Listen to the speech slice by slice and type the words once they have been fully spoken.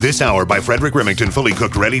This hour by Frederick Remington fully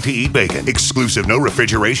cooked, ready-to-eat bacon. Exclusive, no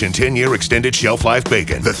refrigeration, 10-year extended shelf life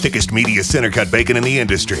bacon. The thickest, meatiest center-cut bacon in the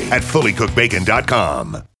industry at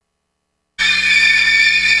fullycookedbacon.com.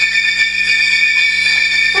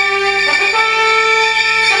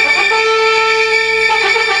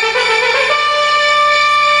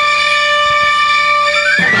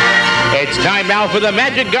 It's time now for the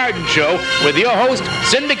Magic Garden Show with your host,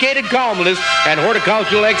 syndicated columnist, and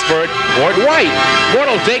horticultural expert, Mort White. Mort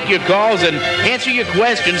will take your calls and answer your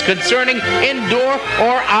questions concerning indoor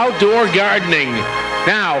or outdoor gardening.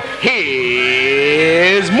 Now,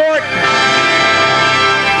 here's Mort.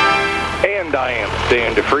 And I am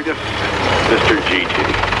Stan DeFreitas, Mr. GT.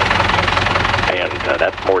 And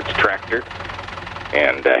that's Mort's tractor.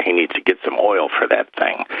 And he needs to get some oil for that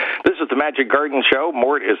thing. This is the Magic Garden Show.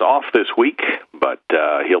 Mort is off this week, but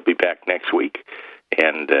he'll be back next week.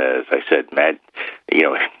 And as I said, not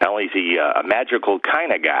only is he a magical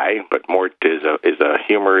kind of guy, but Mort is a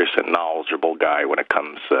humorous and knowledgeable guy when it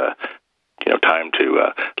comes, time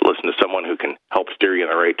to listen to someone who can help steer you in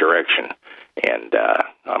the right direction. And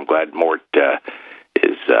I'm glad Mort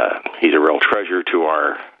he's a real treasure to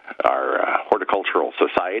our horticultural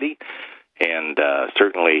society. And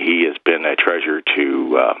certainly he has been a treasure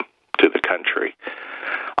to the country.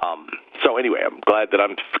 So anyway, I'm glad that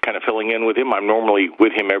I'm kind of filling in with him. I'm normally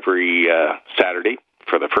with him every Saturday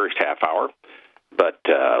for the first half hour, but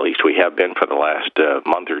at least we have been for the last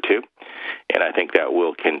month or two, and I think that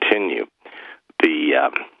will continue. The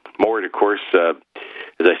Mort, of course, as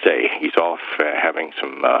I say, he's off having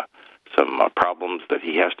some problems that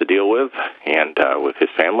he has to deal with, and with his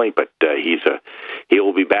family. But he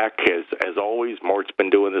will be back as always. Mort's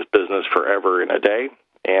been doing this business forever and a day,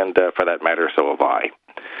 and for that matter, so have I.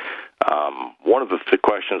 One of the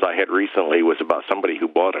questions I had recently was about somebody who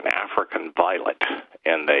bought an African violet,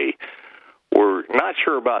 and they were not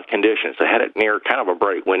sure about conditions. They had it near kind of a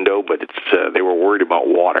bright window, but they were worried about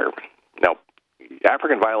water. Now,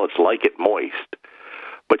 African violets like it moist.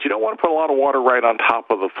 But you don't want to put a lot of water right on top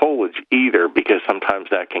of the foliage either, because sometimes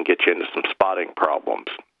that can get you into some spotting problems.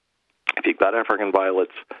 If you've got African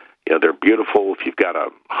violets, they're beautiful. If you've got a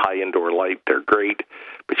high indoor light, they're great.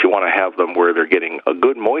 But you want to have them where they're getting a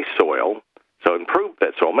good moist soil. So improve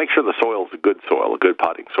that soil. Make sure the soil is a good soil, a good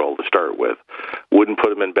potting soil to start with. Wouldn't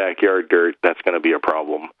put them in backyard dirt. That's going to be a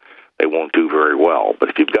problem. They won't do very well. But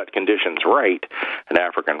if you've got conditions right, an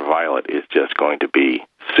African violet is just going to be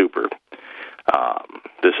super.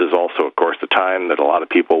 This is also, of course, the time that a lot of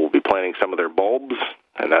people will be planting some of their bulbs,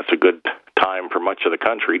 and that's a good time for much of the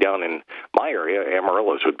country. Down in my area,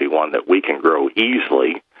 amaryllis would be one that we can grow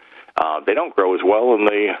easily. They don't grow as well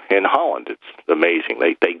in Holland. It's amazing.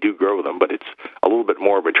 They do grow them, but it's a little bit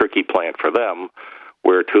more of a tricky plant for them,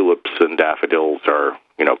 where tulips and daffodils are,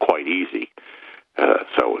 quite easy.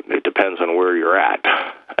 So it depends on where you're at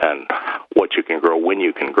and what you can grow, when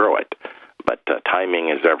you can grow it. But timing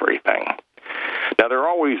is everything. Now, there are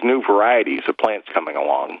always new varieties of plants coming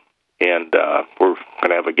along, and we're going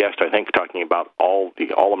to have a guest, I think, talking about all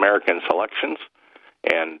the All American selections,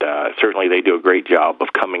 and certainly they do a great job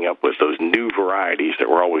of coming up with those new varieties that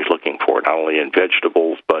we're always looking for, not only in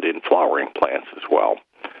vegetables, but in flowering plants as well.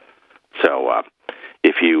 So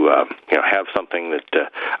if you have something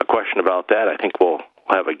a question about that, I think we'll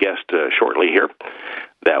have a guest shortly here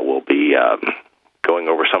that will be going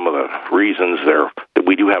over some of the reasons that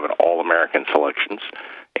we do have an All-American selections,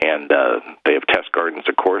 and they have test gardens,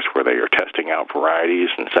 of course, where they are testing out varieties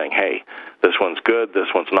and saying, hey, this one's good,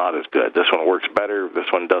 this one's not as good, this one works better,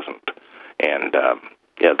 this one doesn't. And,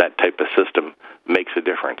 that type of system makes a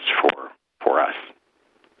difference for us.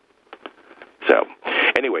 So,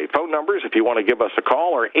 anyway, phone numbers, if you want to give us a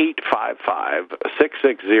call, are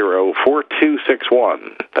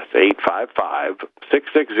 855-660-4261. That's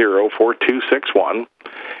 855-660-4261.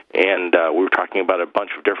 And we were talking about a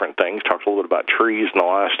bunch of different things, talked a little bit about trees in the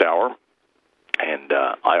last hour. And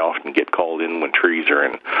I often get called in when trees are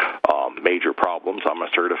in major problems. I'm a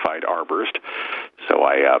certified arborist. So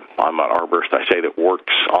I'm an arborist, I say, that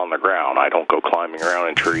works on the ground. I don't go climbing around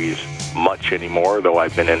in trees much anymore, though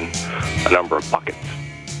I've been in a number of buckets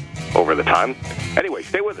over the time. Anyway,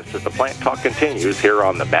 stay with us as the Plant Talk continues here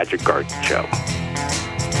on the Magic Garden Show.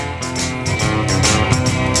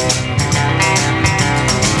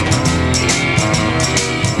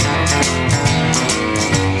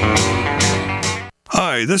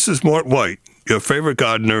 Hi, this is Mort White, your favorite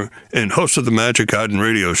gardener and host of the Magic Garden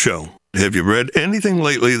Radio Show. Have you read anything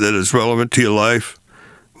lately that is relevant to your life?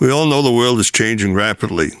 We all know the world is changing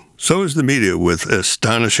rapidly. So is the media with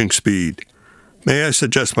astonishing speed. May I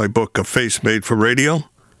suggest my book, A Face Made for Radio?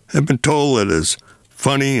 I've been told it is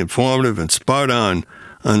funny, informative, and spot on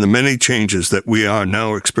on the many changes that we are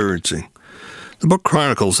now experiencing. The book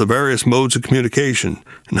chronicles the various modes of communication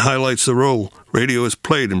and highlights the role radio has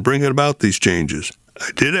played in bringing about these changes.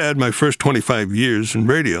 I did add my first 25 years in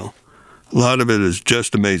radio. A lot of it is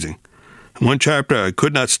just amazing. In one chapter, I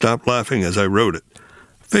could not stop laughing as I wrote it.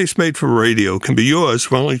 A face made for radio can be yours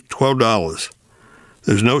for only $12.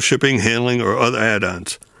 There's no shipping, handling, or other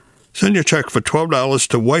add-ons. Send your check for $12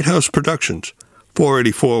 to White House Productions,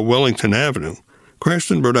 484 Wellington Avenue,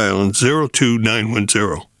 Cranston, Rhode Island,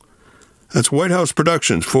 02910. That's White House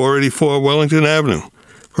Productions, 484 Wellington Avenue,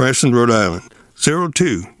 Cranston, Rhode Island,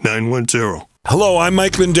 02910. Hello, I'm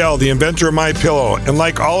Mike Lindell, the inventor of MyPillow, and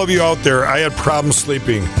like all of you out there, I had problems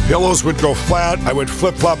sleeping. Pillows would go flat, I would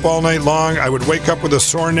flip-flop all night long, I would wake up with a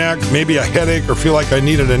sore neck, maybe a headache, or feel like I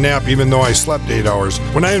needed a nap even though I slept 8 hours.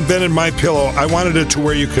 When I invented MyPillow, I wanted it to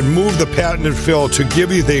where you can move the patented fill to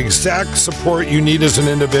give you the exact support you need as an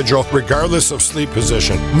individual, regardless of sleep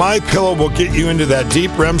position. MyPillow will get you into that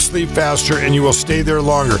deep REM sleep faster, and you will stay there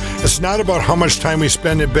longer. It's not about how much time we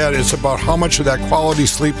spend in bed, it's about how much of that quality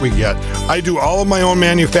sleep we get. I do all of my own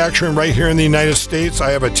manufacturing right here in the United States.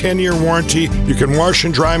 I have a 10-year warranty. You can wash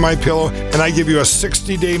and dry my pillow, and I give you a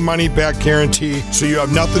 60-day money-back guarantee, so you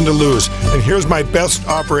have nothing to lose. And here's my best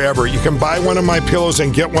offer ever. You can buy one of my pillows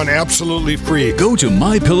and get one absolutely free. Go to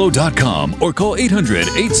mypillow.com or call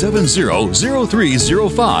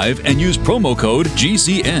 800-870-0305 and use promo code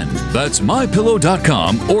GCN. That's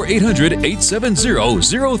mypillow.com or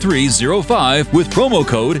 800-870-0305 with promo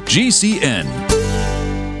code GCN.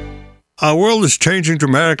 Our world is changing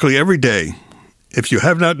dramatically every day. If you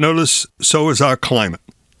have not noticed, so is our climate.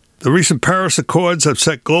 The recent Paris Accords have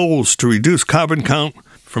set goals to reduce carbon count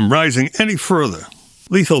from rising any further.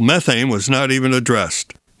 Lethal methane was not even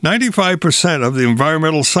addressed. 95% of the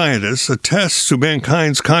environmental scientists attest to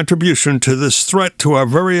mankind's contribution to this threat to our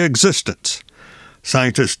very existence.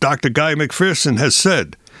 Scientist Dr. Guy McPherson has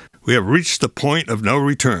said, "We have reached the point of no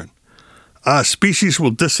return. Our species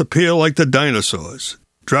will disappear like the dinosaurs.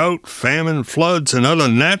 Drought, famine, floods, and other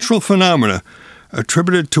natural phenomena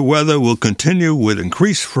attributed to weather will continue with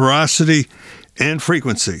increased ferocity and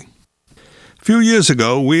frequency." A few years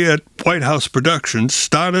ago, we at White House Productions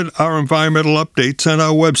started our environmental updates on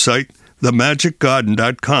our website,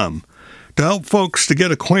 themagicgarden.com, to help folks to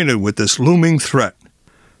get acquainted with this looming threat.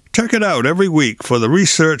 Check it out every week for the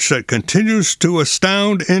research that continues to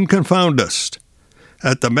astound and confound us.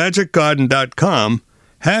 At themagicgarden.com,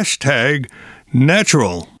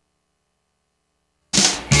 #natural.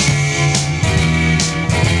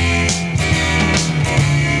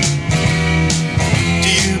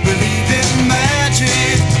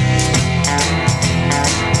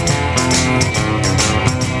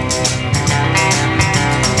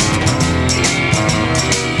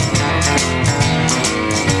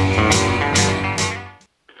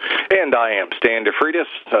 And I am Stan DeFreitas,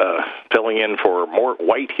 filling in for Mort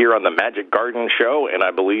White here on the Magic Garden Show, and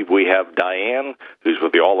I believe we have Diane, who's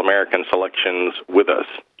with the All American Selections, with us.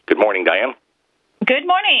 Good morning, Diane. Good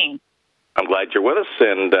morning. I'm glad you're with us,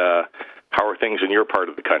 and how are things in your part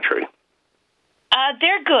of the country?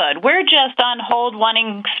 They're good. We're just on hold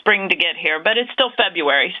wanting spring to get here, but it's still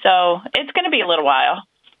February, so it's going to be a little while.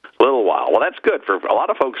 Well, that's good. For a lot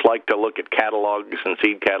of folks like to look at catalogs and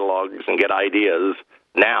seed catalogs and get ideas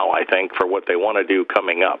now, I think, for what they want to do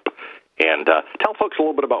coming up. And tell folks a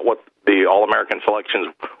little bit about what the All American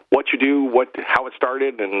Selections, what you do, how it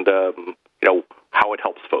started, and how it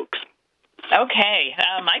helps folks. Okay,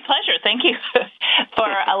 my pleasure. Thank you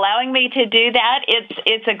for allowing me to do that.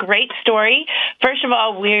 It's a great story. First of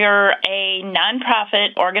all, we're a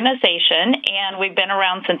nonprofit organization, and we've been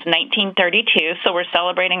around since 1932, so we're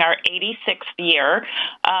celebrating our 86th year.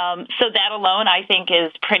 So that alone, I think,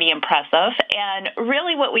 is pretty impressive. And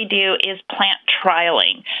really what we do is plant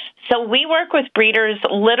trialing. So we work with breeders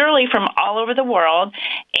literally from all over the world,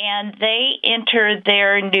 and they enter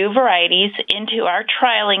their new varieties into our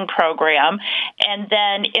trialing program. And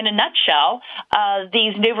then, in a nutshell,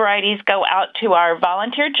 these new varieties go out to our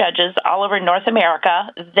volunteer judges all over North America.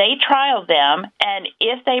 They trial them, and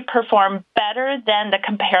if they perform better than the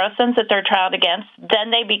comparisons that they're trialed against,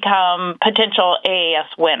 then they become potential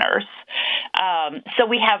AAS winners. So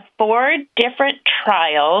we have 4 different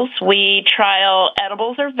trials. We trial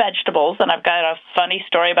edibles or vegetables, and I've got a funny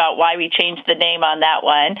story about why we changed the name on that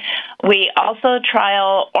one. We also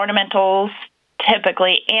trial ornamentals,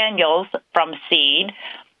 typically annuals from seed.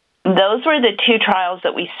 Those were the 2 trials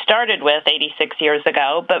that we started with 86 years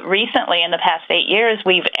ago, but recently, in the past 8 years,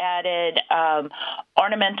 we've added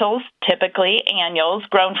ornamentals, typically annuals,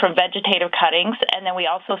 grown from vegetative cuttings, and then we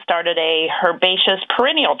also started a herbaceous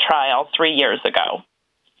perennial trial 3 years ago.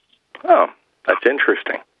 Oh, That's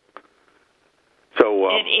interesting. So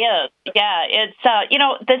it is, yeah. It's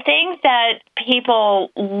the things that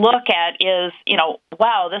people look at is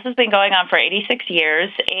wow, this has been going on for 86 years,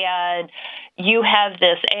 and you have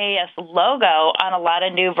this AAS logo on a lot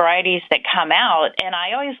of new varieties that come out. And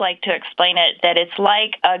I always like to explain it that it's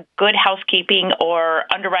like a good housekeeping or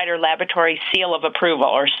underwriter laboratory seal of approval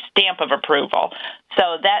or stamp of approval.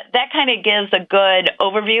 So that kind of gives a good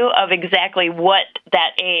overview of exactly what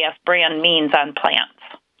that AAS brand means on plants.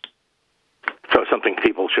 So something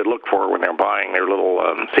people should look for when they're buying their little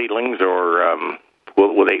seedlings, or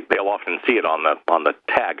they'll often see it on the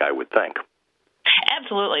tag, I would think.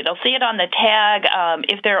 Absolutely. They'll see it on the tag.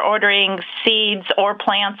 If they're ordering seeds or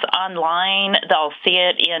plants online, they'll see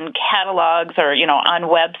it in catalogs or, on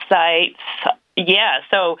websites. Yeah,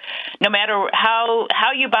 so no matter how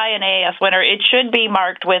you buy an AAS winner, it should be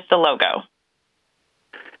marked with the logo.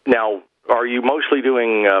 Now, are you mostly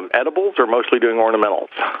doing edibles or mostly doing ornamentals?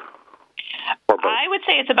 I would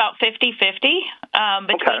say it's about 50-50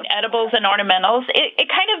 between edibles and ornamentals. It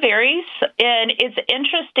kind of varies, and it's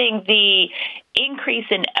interesting the increase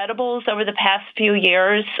in edibles over the past few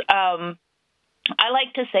years. I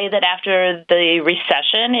like to say that after the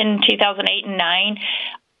recession in 2008 and 2009,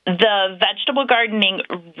 the vegetable gardening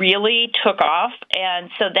really took off, and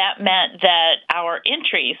so that meant that our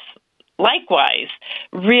entries likewise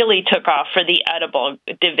really took off for the edible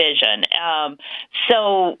division.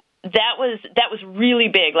 So that was really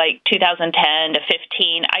big, like 2010 to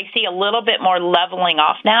 15. I see a little bit more leveling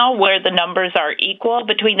off now where the numbers are equal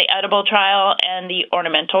between the edible trial and the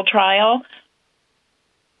ornamental trial.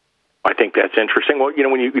 I think that's interesting. Well,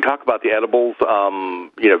 when you talk about the edibles,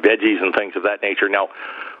 veggies and things of that nature. Now,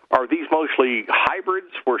 are these mostly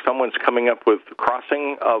hybrids where someone's coming up with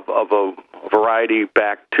crossing of a variety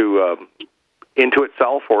back to into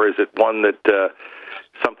itself, or is it one that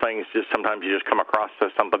sometimes you just come across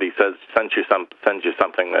somebody sends you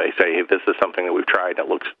something that they say, hey, this is something that we've tried that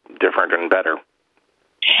looks different and better?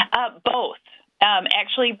 Both.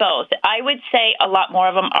 Actually, both. I would say a lot more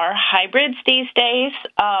of them are hybrids these days,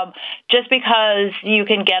 just because you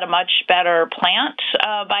can get a much better plant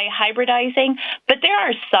by hybridizing. But there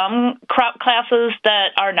are some crop classes that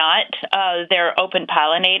are not. They're open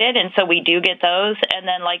pollinated, and so we do get those. And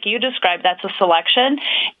then, like you described, that's a selection.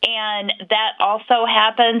 And that also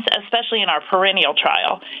happens, especially in our perennial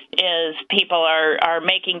trial, is people are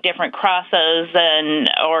making different crosses and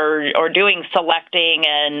or doing selecting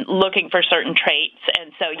and looking for certain traits.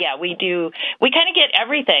 And so, yeah, we kind of get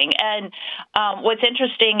everything. And what's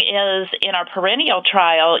interesting is in our perennial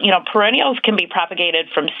trial, perennials can be propagated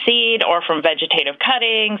from seed or from vegetative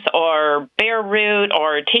cuttings or bare root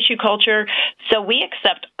or tissue culture. So we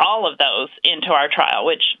accept all of those into our trial,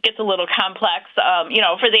 which gets a little complex.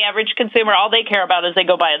 For the average consumer, all they care about is they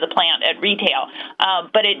go buy the plant at retail.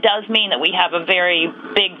 But it does mean that we have a very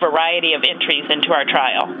big variety of entries into our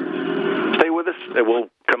trial. Stay with us. We'll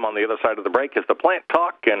come on the other side of the break as the plant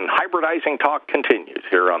talk and hybridizing talk continues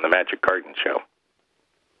here on the Magic Garden Show.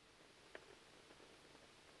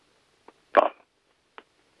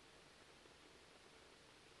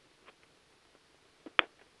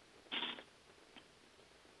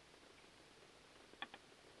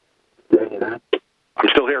 I'm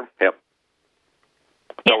still here. Yep.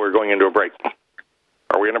 No, we're going into a break.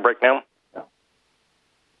 Are we in a break now? No.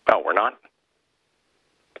 Oh, we're not?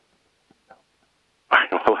 All right,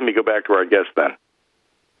 well, let me go back to our guest then.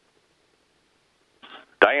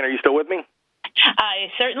 Diane, are you still with me? I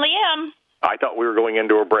certainly am. I thought we were going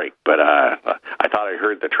into a break, but I thought I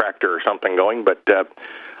heard the tractor or something going. But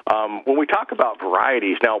when we talk about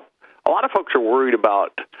varieties, now, a lot of folks are worried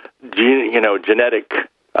about, genetic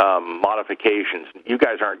modifications. You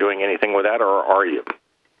guys aren't doing anything with that, or are you?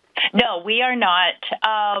 No, we are not.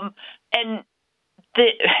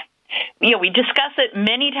 We discuss it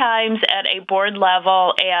many times at a board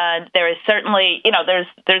level, and there is certainly,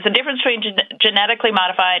 there's a difference between genetically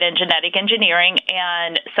modified and genetic engineering,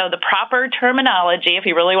 and so the proper terminology, if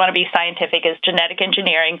you really want to be scientific, is genetic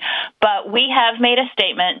engineering, but we have made a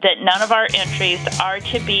statement that none of our entries are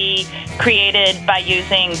to be created by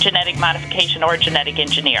using genetic modification or genetic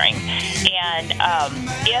engineering. And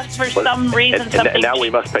if for some reason something... And now we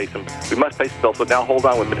must pay some bills, so now hold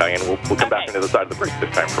on with me, Diane. We'll come back into the side of the break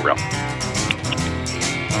this time for real.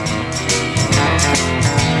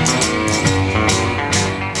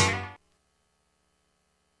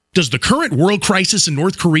 Does the current world crisis in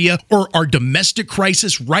North Korea or our domestic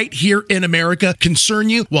crisis right here in America concern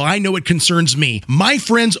you? Well, I know it concerns me. My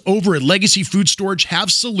friends over at Legacy Food Storage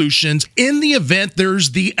have solutions in the event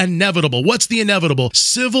there's the inevitable. What's the inevitable?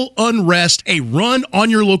 Civil unrest, a run on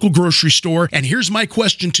your local grocery store. And here's my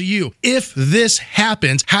question to you. If this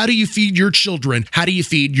happens, how do you feed your children? How do you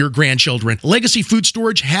feed your grandchildren? Legacy Food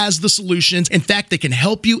Storage has the solutions. In fact, they can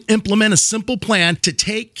help you implement a simple plan to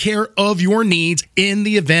take care of your needs in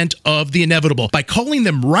the event of the inevitable. By calling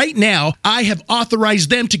them right now, I have authorized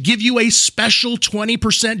them to give you a special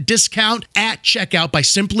 20% discount at checkout by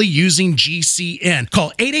simply using GCN.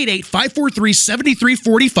 Call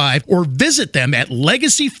 888-543-7345 or visit them at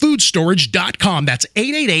legacyfoodstorage.com. That's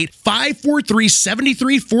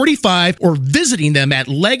 888-543-7345 or visiting them at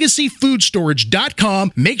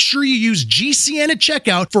legacyfoodstorage.com. Make sure you use GCN at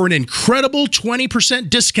checkout for an incredible 20%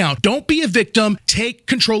 discount. Don't be a victim. Take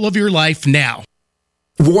control of your life now.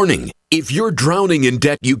 Warning, if you're drowning in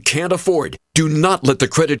debt you can't afford, do not let the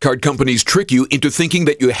credit card companies trick you into thinking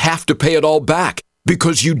that you have to pay it all back,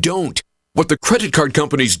 because you don't. What the credit card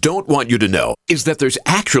companies don't want you to know is that there's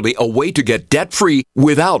actually a way to get debt-free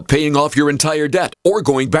without paying off your entire debt or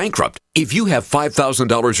going bankrupt. If you have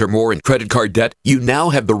 $5,000 or more in credit card debt, you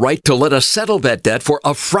now have the right to let us settle that debt for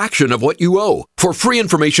a fraction of what you owe. For free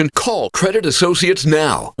information, call Credit Associates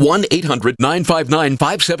now.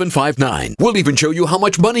 1-800-959-5759. We'll even show you how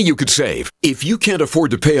much money you could save. If you can't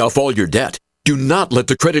afford to pay off all your debt, do not let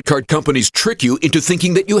the credit card companies trick you into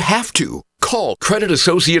thinking that you have to. Call Credit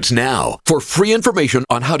Associates now for free information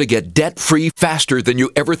on how to get debt-free faster than you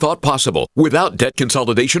ever thought possible without debt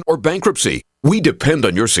consolidation or bankruptcy. We depend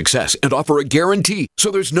on your success and offer a guarantee,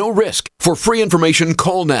 so there's no risk. For free information,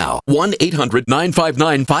 call now.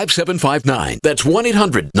 1-800-959-5759. That's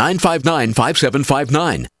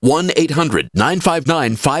 1-800-959-5759.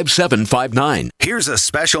 1-800-959-5759. Here's a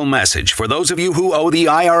special message for those of you who owe the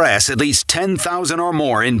IRS at least $10,000 or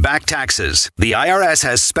more in back taxes. The IRS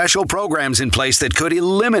has special programs in place that could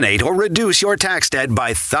eliminate or reduce your tax debt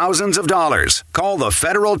by thousands of dollars. Call the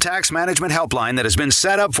Federal Tax Management Helpline that has been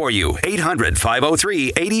set up for you.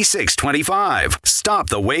 800-503-8625. Stop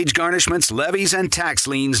the wage garnishments, levies, and tax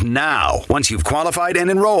liens now. Once you've qualified and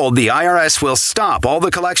enrolled, the IRS will stop all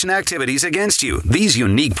the collection activities against you. These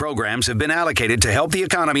unique programs have been allocated to help the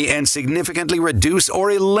economy and significantly reduce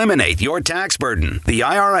or eliminate your tax burden. The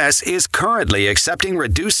IRS is currently accepting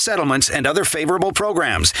reduced settlements and other favorable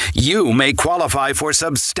programs. You may qualify for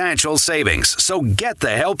substantial savings, so get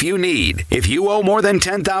the help you need. If you owe more than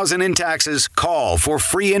 $10,000 in taxes, call for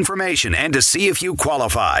free information and to see if you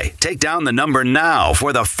qualify. Take down the number now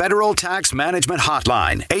for the Federal Tax Management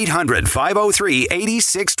Hotline,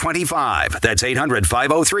 800-503-8625. That's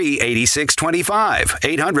 800-503-8625.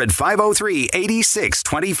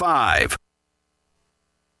 800-503-8625.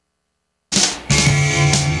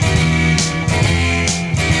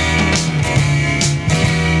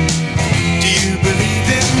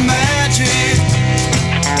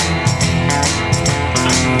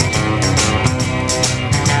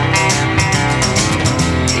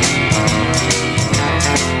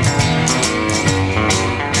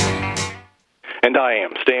 And I am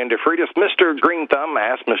Stan DeFreitas, Mr. Green Thumb.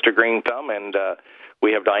 Ask Mr. Green Thumb, and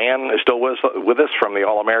we have Diane still with us from the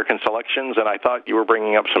All American selections. And I thought you were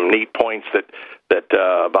bringing up some neat points that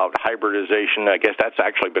about hybridization. I guess that's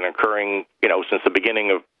actually been occurring, since the beginning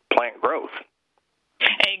of plant growth.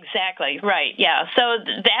 Exactly, right, yeah. So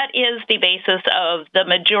that is the basis of the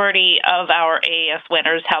majority of our AAS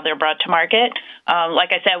winners, how they're brought to market.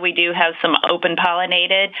 Like I said, we do have some open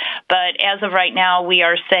pollinated, but as of right now, we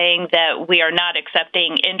are saying that we are not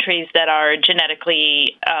accepting entries that are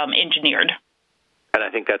genetically engineered. And I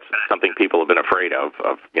think that's something people have been afraid of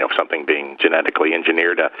something being genetically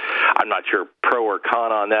engineered. I'm not sure pro or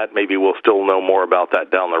con on that. Maybe we'll still know more about that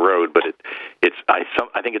down the road. But I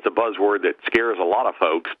think it's a buzzword that scares a lot of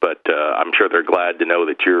folks. But I'm sure they're glad to know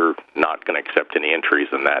that you're not going to accept any entries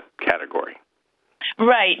in that category.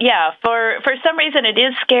 Right, yeah. For some reason, it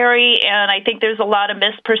is scary, and I think there's a lot of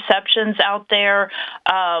misperceptions out there.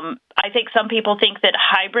 I think some people think that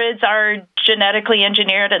hybrids are genetically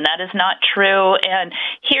engineered, and that is not true. And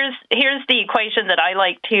here's the equation that I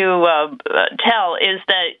like to tell is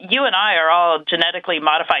that you and I are all genetically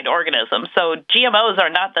modified organisms, so GMOs are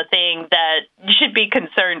not the thing that you should be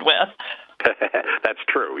concerned with. That's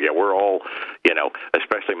true. Yeah, we're all,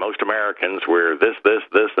 especially most Americans, we're this,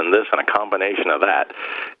 and this, and a combination of that.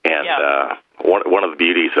 And one of the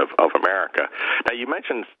beauties of America. Now, you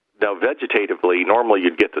mentioned, vegetatively, normally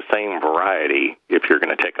you'd get the same variety if you're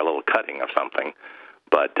going to take a little cutting of something.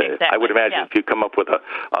 But I would imagine if you come up with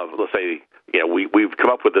let's say, we've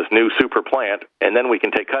come up with this new super plant, and then we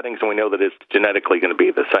can take cuttings, and we know that it's genetically going to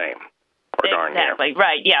be the same. Exactly,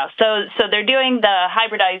 right, yeah. So they're doing the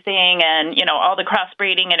hybridizing and, all the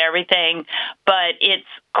crossbreeding and everything, but it's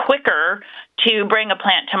quicker to bring a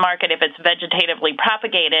plant to market if it's vegetatively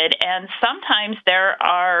propagated. And sometimes there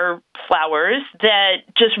are flowers that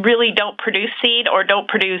just really don't produce seed or don't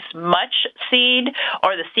produce much seed,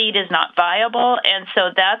 or the seed is not viable. And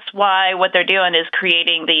so that's why what they're doing is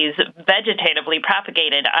creating these vegetatively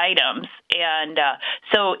propagated items. And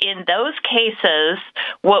so in those cases,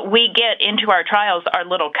 what we get into our trials are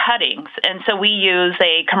little cuttings. And so we use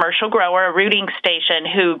a commercial grower, a rooting station,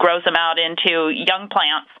 who grows them out into young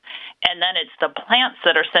plants. And then it's the plants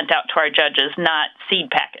that are sent out to our judges, not seed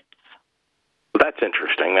packets. That's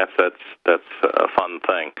interesting. That's a fun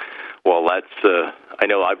thing. Well, I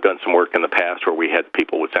know I've done some work in the past where we had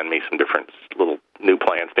people would send me some different little new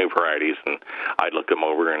plants, new varieties, and I'd look them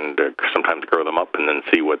over and sometimes grow them up and then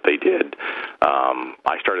see what they did.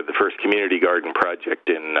 I started the first community garden project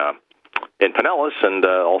in Pinellas, and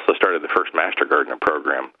also started the first Master Gardener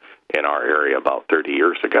program in our area about 30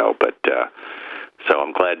 years ago. But so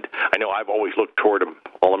I'm glad. I know I've always looked toward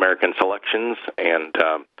All American selections, and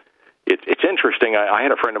it's interesting. I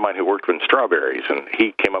had a friend of mine who worked with strawberries, and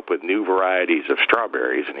he came up with new varieties of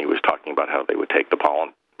strawberries, and he was talking about how they would take the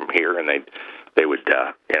pollen from here, and they would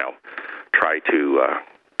try to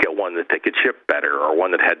get one that they could ship better, or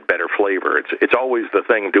one that had better flavor. It's always the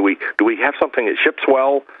thing. Do we have something that ships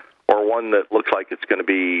well, or one that looks like it's going to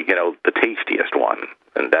be the tastiest one?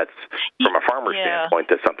 And that's, from a farmer's standpoint,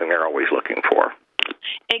 that's something they're always looking for.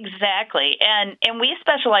 Exactly. And we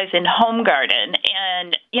specialize in home garden.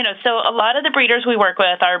 And, so a lot of the breeders we work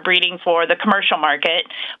with are breeding for the commercial market,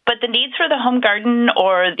 but the needs for the home garden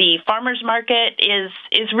or the farmer's market is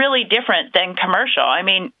really different than commercial. I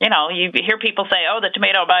mean, you hear people say, oh, the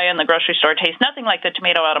tomato I buy in the grocery store tastes nothing like the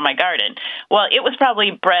tomato out of my garden. Well, it was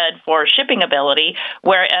probably bred for shipping ability,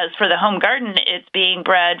 whereas for the home garden, it's being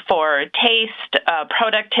bred for taste,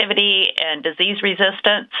 productivity, and disease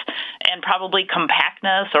resistance, and probably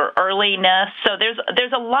compactness or earliness. So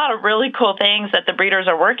there's a lot of really cool things that the breeders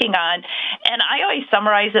are working on. And I always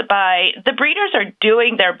summarize it by the breeders are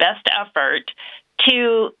doing their best effort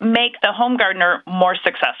to make the home gardener more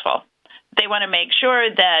successful. They want to make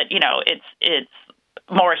sure that, it's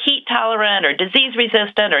more heat tolerant or disease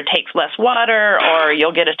resistant or takes less water, or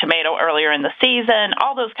you'll get a tomato earlier in the season,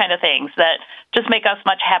 all those kind of things that just make us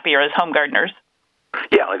much happier as home gardeners.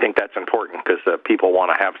 Yeah, I think that's important because people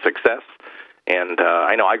want to have success. And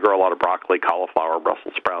I know I grow a lot of broccoli, cauliflower,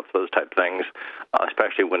 Brussels sprouts, those type things,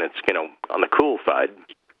 especially when it's, on the cool side.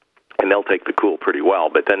 And they'll take the cool pretty well.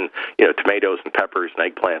 But then, tomatoes and peppers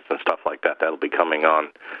and eggplants and stuff like that, that'll be coming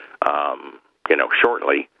on,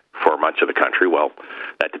 shortly for much of the country. Well,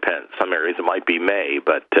 that depends. Some areas it might be May,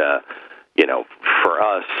 but, for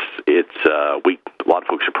us, it's a lot of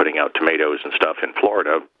folks are putting out tomatoes and stuff in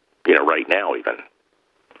Florida, right now even.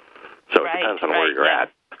 So it depends on where you're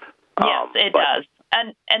at. Yes, it does.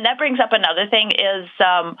 And that brings up another thing is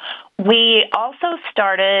we also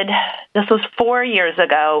started, this was 4 years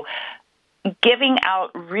ago, giving out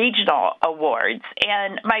regional awards.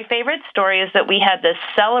 And my favorite story is that we had this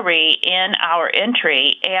celery in our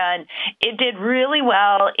entry, and it did really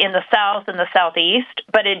well in the South and the Southeast,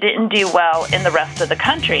 but it didn't do well in the rest of the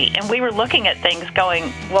country. And we were looking at things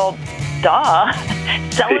going, well, duh,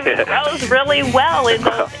 celery grows really well in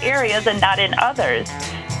those areas and not in others.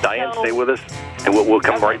 Diane, stay with us, and we'll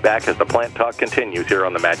come right back as the Plant Talk continues here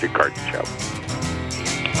on the Magic Garden Show.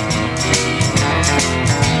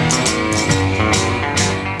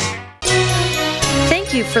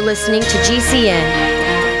 Thank you for listening to GCN.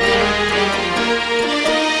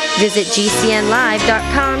 Visit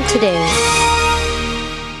GCNlive.com today.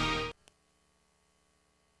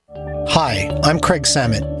 Hi, I'm Craig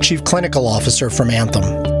Samet, Chief Clinical Officer from Anthem.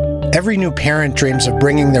 Every new parent dreams of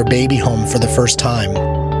bringing their baby home for the first time.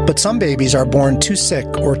 But some babies are born too sick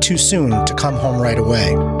or too soon to come home right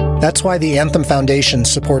away. That's why the Anthem Foundation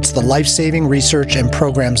supports the life-saving research and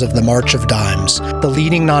programs of the March of Dimes, the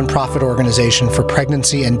leading nonprofit organization for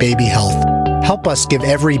pregnancy and baby health. Help us give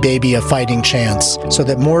every baby a fighting chance so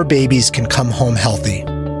that more babies can come home healthy.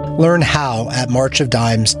 Learn how at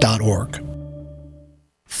marchofdimes.org.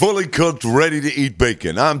 fully cooked, ready-to-eat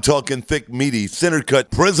bacon. I'm talking thick, meaty, center-cut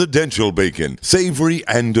presidential bacon. Savory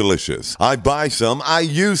and delicious. I buy some, I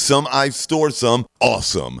use some, I store some.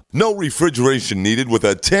 Awesome. No refrigeration needed with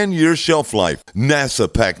a 10-year shelf life.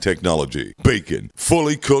 NASA pack technology. Bacon.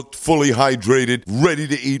 Fully cooked, fully hydrated, ready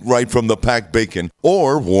to eat right from the packed bacon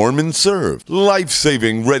or warm and served.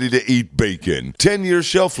 Life-saving, ready-to-eat bacon. 10-year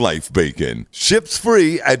shelf life bacon. Ships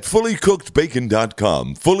free at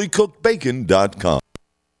fullycookedbacon.com. Fullycookedbacon.com.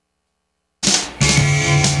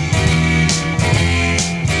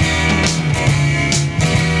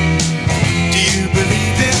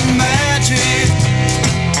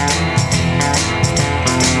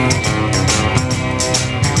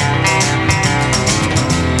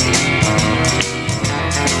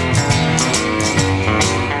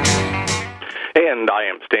 And I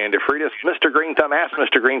am Stan DeFreitas. Mr. Green Thumb, ask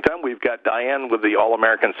Mr. Green Thumb. We've got Diane with the All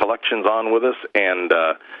American selections on with us. And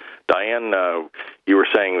Diane, you were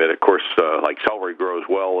saying that, of course, like celery grows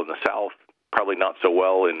well in the South, probably not so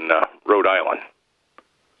well in Rhode Island.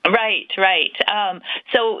 Right.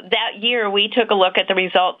 So that year we took a look at the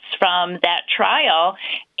results from that trial,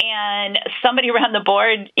 and somebody around the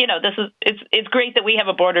board, it's great that we have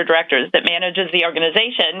a board of directors that manages the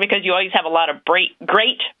organization because you always have a lot of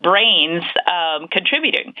great brains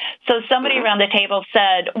contributing. So somebody around the table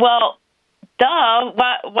said, well,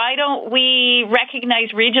 why don't we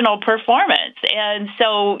recognize regional performance? And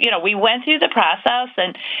so, we went through the process,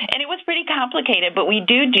 and it was pretty complicated, but we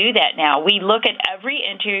do that now. We look at every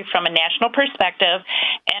entry from a national perspective,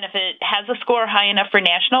 and if it has a score high enough for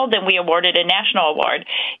national, then we award it a national award.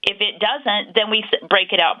 If it doesn't, then we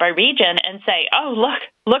break it out by region and say, oh,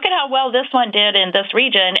 look at how well this one did in this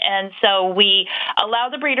region. And so we allow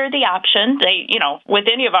the breeder the option. They, with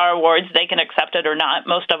any of our awards, they can accept it or not.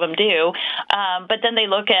 Most of them do. But then they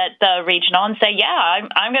look at the regional and say, yeah,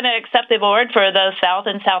 I'm going to accept the award for the South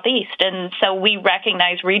and Southeast. And so we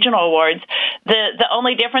recognize regional awards. The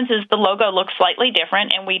only difference is the logo looks slightly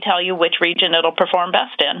different, and we tell you which region it'll perform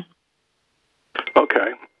best in.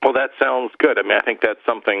 Okay. Well, that sounds good. I mean, I think that's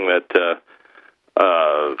something that,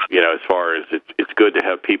 as far as it's good to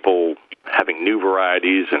have people having new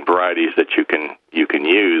varieties and varieties that you can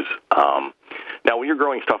use. Now, when you're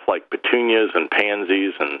growing stuff like petunias and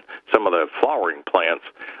pansies and some of the flowering plants,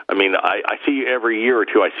 I mean, I see every year or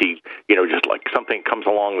two, I see, just like something comes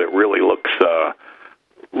along that really looks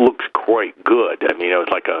quite good. I mean,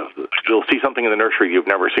 it's like you'll see something in the nursery you've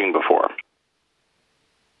never seen before.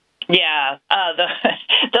 Yeah,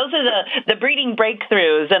 those are the breeding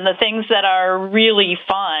breakthroughs and the things that are really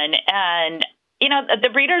fun. And, the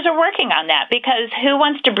breeders are working on that because who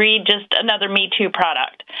wants to breed just another Me Too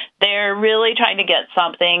product? They're really trying to get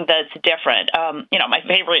something that's different. My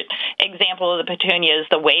favorite example of the petunia is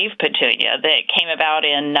the wave petunia that came about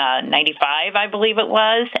in 95, I believe it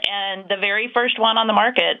was. And the very first one on the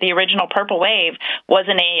market, the original Purple Wave, was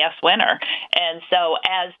an AAS winner. And so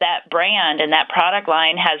as that brand and that product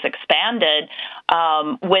line has expanded,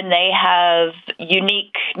 when they have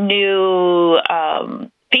unique new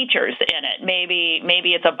features in it.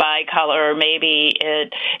 Maybe it's a bicolor, maybe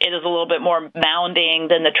it is a little bit more mounding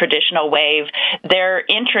than the traditional wave. They're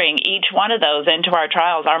entering each one of those into our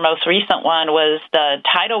trials. Our most recent one was the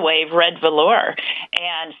Tidal Wave Red Velour.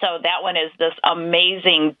 And so that one is this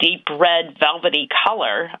amazing deep red velvety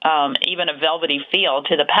color, even a velvety feel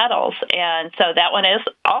to the petals. And so that one is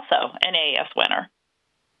also an AAS winner.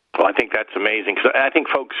 Well, I think that's amazing because I think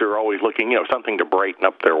folks are always looking, something to brighten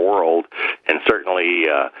up their world, and certainly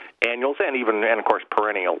annuals and of course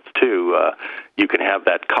perennials too. You can have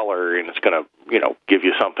that color, and it's going to, give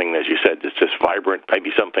you something, as you said, that's just vibrant.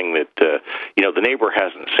 Maybe something that the neighbor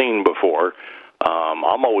hasn't seen before.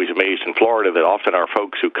 I'm always amazed in Florida that often our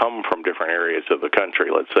folks who come from different areas of the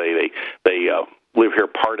country, let's say they live here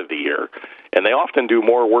part of the year, and they often do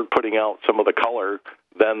more work putting out some of the color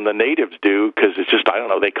than the natives do because it's just, I don't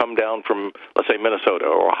know, they come down from, let's say, Minnesota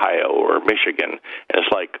or Ohio or Michigan, and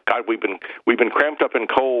it's like, God, we've been cramped up and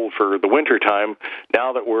cold for the winter time.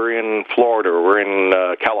 Now that we're in Florida or we're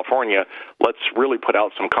in California, let's really put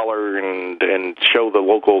out some color and show the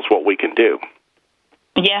locals what we can do.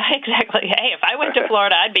 Yeah, exactly. Hey, if I went to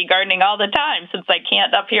Florida, I'd be gardening all the time since I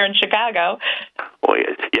can't up here in Chicago. Well,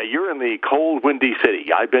 yeah, you're in the cold, windy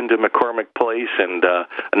city. I've been to McCormick Place, and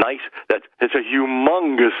it's a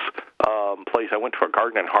humongous place. I went to a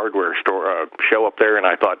garden and hardware store show up there, and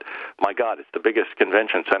I thought, my God, it's the biggest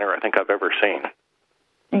convention center I think I've ever seen.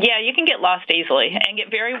 Yeah, you can get lost easily and get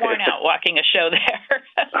very worn out walking a show there.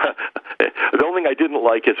 The only thing I didn't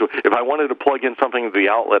like is if I wanted to plug in something to the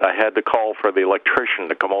outlet, I had to call for the electrician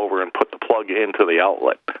to come over and put the plug into the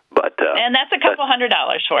outlet. But and that's a couple $100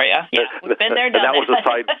 for you. Yeah, we've been there, done that. That was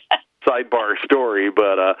a sidebar story,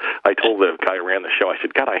 but I told the guy who ran the show, I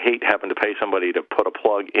said, God, I hate having to pay somebody to put a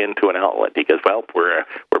plug into an outlet. He goes, well, we're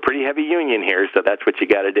pretty heavy union here, so that's what you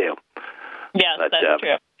got to do. Yeah, that's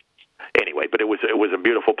true. Anyway, but it was a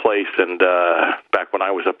beautiful place, and back when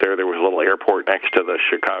I was up there was a little airport next to the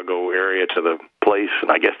Chicago area to the place,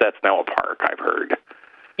 and I guess that's now a park, I've heard.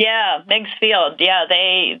 Yeah, Meigs Field. Yeah,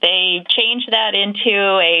 they changed that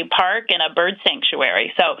into a park and a bird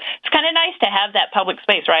sanctuary. So it's kind of nice to have that public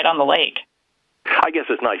space right on the lake. I guess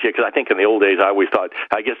it's nice, because I think in the old days I always thought,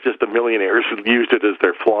 I guess just the millionaires used it as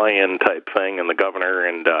their fly-in type thing, and the governor,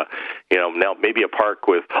 and now maybe a park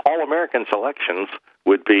with All American selections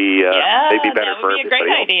would be maybe better for everybody. That would be a great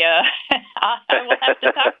idea. I will have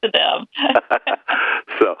to talk to them.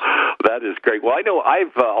 So that is great. Well, I know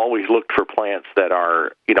I've always looked for plants that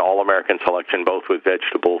are, All American selection, both with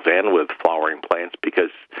vegetables and with flowering plants, because,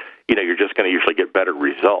 you're just going to usually get better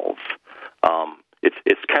results.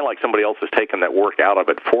 It's kind of like somebody else has taken that work out of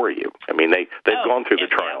it for you. I mean, they've gone through the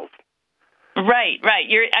trials. Right.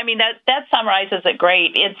 That summarizes it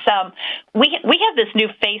great. It's we have this new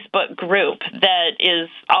Facebook group that is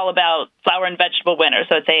all about flower and vegetable winners,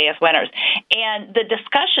 so it's AAS winners, and the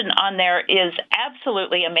discussion on there is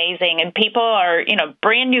absolutely amazing. And people are,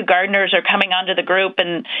 brand new gardeners are coming onto the group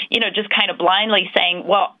and just kind of blindly saying,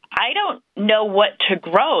 well, I don't know what to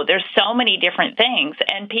grow. There's so many different things.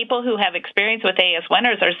 And people who have experience with AAS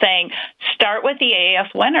winners are saying, start with the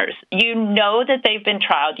AAS winners. You know that they've been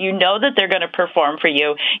trialed. You know that they're going to perform for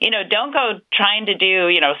you. Don't go trying to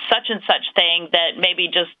do, such and such thing that maybe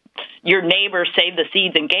just your neighbor saved the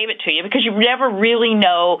seeds and gave it to you, because you never really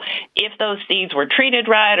know if those seeds were treated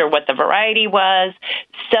right or what the variety was.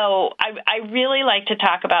 So I really like to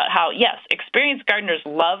talk about how, yes, experienced gardeners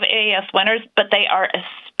love AAS winners, but they are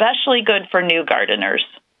especially good for new gardeners.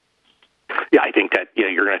 Yeah, I think that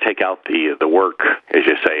you're going to take out the work, as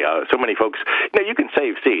you say. So many folks, you can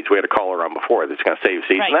save seeds. We had a caller on before that's going to save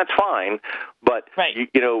seeds, and that's fine. But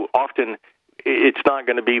often it's not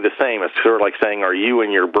going to be the same. It's sort of like saying, are you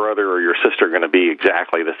and your brother or your sister going to be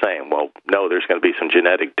exactly the same? Well, no, there's going to be some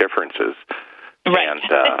genetic differences. Right.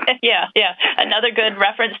 And, yeah. Another good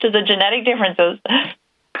reference to the genetic differences.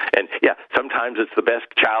 And sometimes it's the best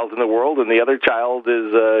child in the world, and the other child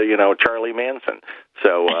is, Charlie Manson.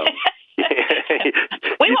 So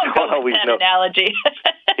we won't go with that analogy.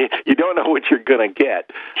 You don't know what you're going to get.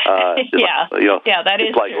 That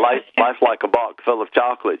is like true. life's like a box full of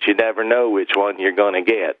chocolates. You never know which one you're going to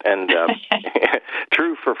get. And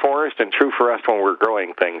true for forest and true for us when we're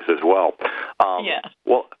growing things as well.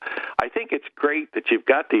 Well, I think it's great that you've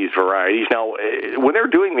got these varieties. Now, when they're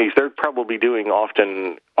doing these, they're probably doing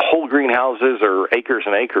often whole greenhouses or acres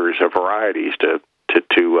and acres of varieties to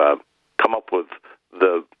come up with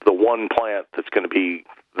the one plant that's going to be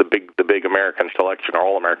the big American selection or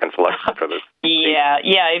All American selection for this. Yeah.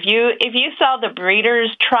 If you saw the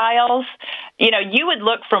breeders' trials, you would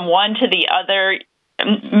look from one to the other.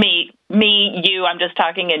 You, I'm just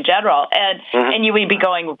talking in general, and you would be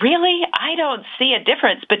going, really? I don't see a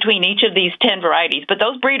difference between each of these 10 varieties, but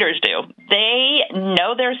those breeders do. They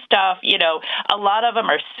know their stuff. A lot of them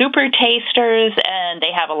are super tasters, and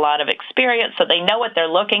they have a lot of experience, so they know what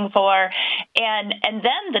they're looking for. And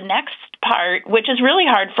then the next part, which is really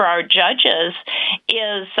hard for our judges,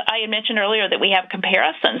 is I had mentioned earlier that we have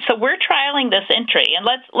comparisons. So we're trialing this entry, and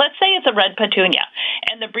let's say it's a red petunia,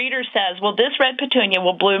 and the breeder says, well, this red petunia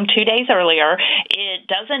will bloom 2 days earlier. It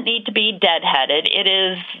doesn't need to be deadheaded. It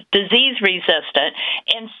is disease resistant.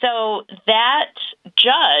 And so that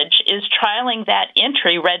judge is trialing that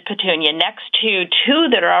entry red petunia next to 2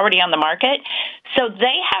 that are already on the market. So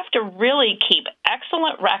they have to really keep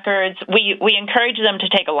excellent records. We encourage them to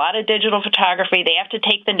take a lot of digital photography. They have to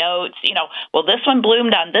take the notes. Well, this one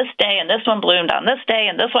bloomed on this day, and this one bloomed on this day,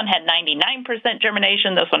 and this one had 99%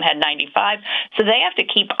 germination. This one had 95. So they have to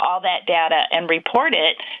keep all that data and report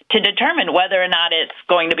it to determine whether or not it's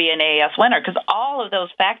going to be an AAS winner, because all of those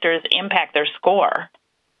factors impact their score.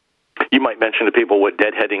 You might mention to people what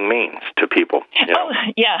deadheading means to people. Oh,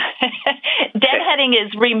 yeah. Deadheading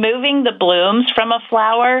is removing the blooms from a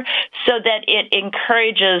flower so that it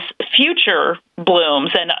encourages future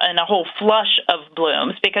blooms and a whole flush of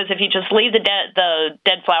blooms, because if you just leave the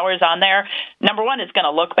dead flowers on there, number one, it's going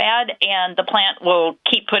to look bad, and the plant will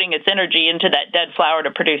keep putting its energy into that dead flower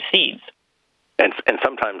to produce seeds. And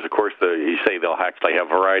sometimes, of course, you say they'll actually have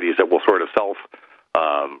varieties that will sort of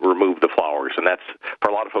remove the flowers. And that's, for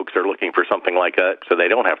a lot of folks, they're looking for something like that so they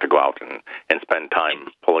don't have to go out and spend time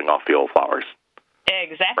pulling off the old flowers.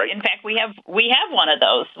 Exactly. Right. In fact, we have one of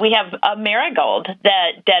those. We have a marigold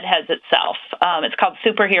that deadheads itself. It's called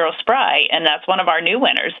Superhero Spry, and that's one of our new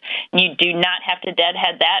winners. You do not have to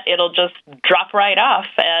deadhead that. It'll just drop right off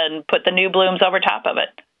and put the new blooms over top of it.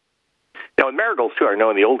 Now, with marigolds, too, I know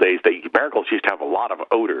in the old days, marigolds used to have a lot of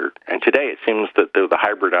odor, and today it seems that the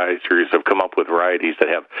hybridizers have come up with varieties that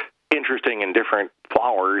have interesting and different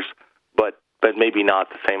flowers, but maybe not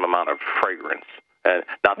the same amount of fragrance.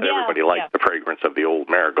 Not that everybody liked the fragrance of the old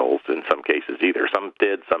marigolds in some cases either. Some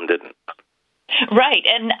did, some didn't. Right.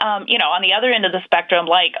 And, on the other end of the spectrum,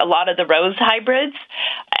 like a lot of the rose hybrids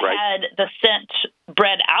had the scent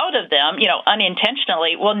bred out of them,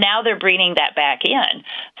 unintentionally. Well, now they're breeding that back in.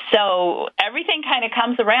 So everything kind of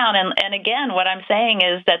comes around. And again, what I'm saying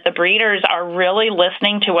is that the breeders are really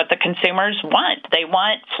listening to what the consumers want. They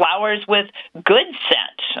want flowers with good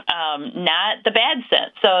scent, not the bad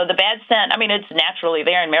scent. So the bad scent, it's naturally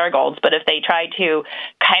there in marigolds, but if they try to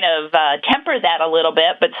kind of temper that a little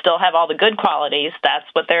bit, but still have all the good qualities, that's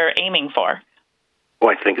what they're aiming for. Well,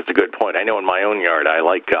 I think it's a good point. I know in my own yard,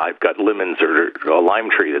 I've got lemons or a lime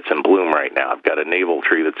tree that's in bloom right now. I've got a navel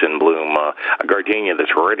tree that's in bloom, a gardenia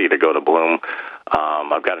that's ready to go to bloom.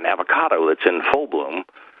 I've got an avocado that's in full bloom.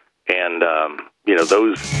 And,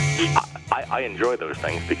 those, I enjoy those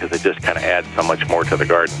things because it just kind of adds so much more to the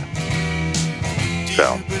garden.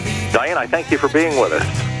 So, Diane, I thank you for being with us.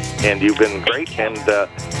 And you've been great, and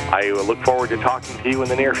I look forward to talking to you in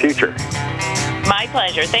the near future. My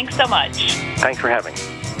pleasure. Thanks so much. Thanks for having me.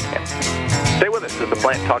 Stay with us as the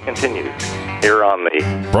Plant Talk continues here on the...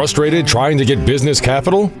 Frustrated trying to get business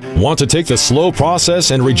capital? Want to take the slow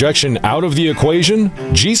process and rejection out of the equation?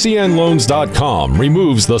 GCNloans.com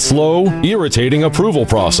removes the slow, irritating approval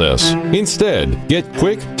process. Instead, get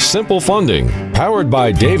quick, simple funding. Powered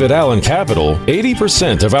by David Allen Capital,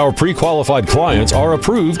 80% of our pre-qualified clients are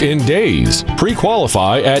approved in days.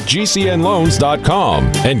 Pre-qualify at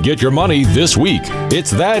GCNloans.com and get your money this week.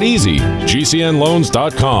 It's that easy.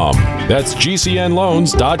 GCNloans.com. That's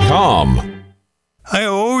GCNloans.com. I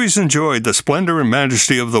always enjoyed the splendor and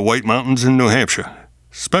majesty of the White Mountains in New Hampshire,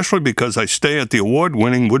 especially because I stay at the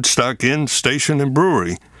award-winning Woodstock Inn, Station, and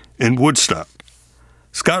Brewery in Woodstock.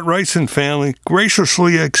 Scott Rice and family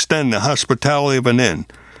graciously extend the hospitality of an inn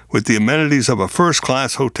with the amenities of a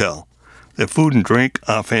first-class hotel. Their food and drink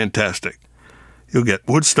are fantastic. You'll get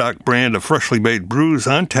Woodstock brand of freshly made brews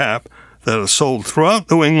on tap that are sold throughout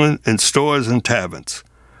New England in stores and taverns.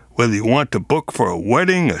 Whether you want to book for a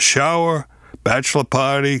wedding, a shower, bachelor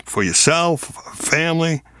party, for yourself, for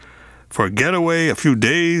family, for a getaway, a few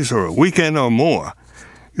days, or a weekend or more,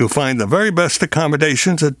 you'll find the very best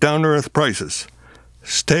accommodations at down-to-earth prices.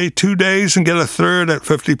 Stay 2 days and get a third at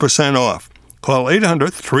 50% off. Call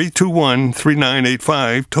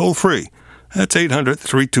 800-321-3985 toll-free. That's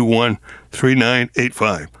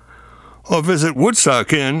 800-321-3985. Or visit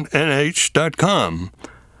WoodstockInnNH.com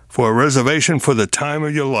for a reservation for the time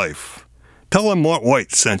of your life. Tell them Mort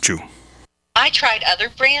White sent you. I tried other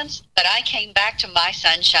brands, but I came back to My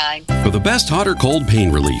Sunshine. For the best hot or cold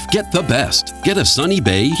pain relief, get the best. Get a Sunny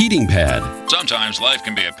Bay heating pad. Sometimes life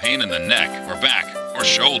can be a pain in the neck or back or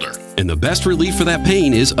shoulder. And the best relief for that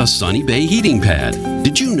pain is a Sunny Bay heating pad.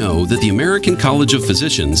 Did you know that the American College of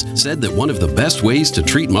Physicians said that one of the best ways to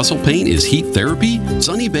treat muscle pain is heat therapy?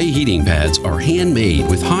 Sunny Bay heating pads are handmade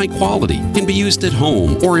with high quality, can be used at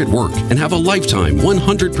home or at work, and have a lifetime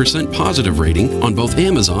 100% positive rating on both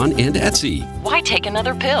Amazon and Etsy. Why take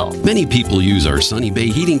another pill? Many people use our Sunny Bay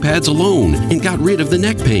heating pads alone and got rid of the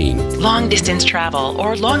neck pain. Long distance travel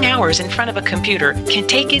or long hours in front of a computer can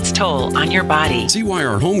take its toll on your body. See why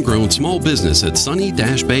our homegrown small business at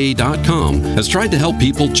sunny-bay.com has tried to help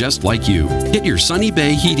people just like you. Get your Sunny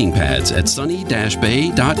Bay heating pads at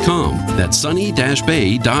sunny-bay.com. That's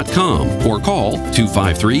sunny-bay.com or call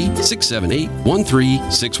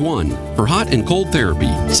 253-678-1361 for hot and cold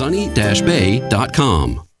therapy.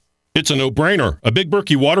 sunny-bay.com. It's a no-brainer. A Big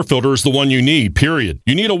Berkey water filter is the one you need, period.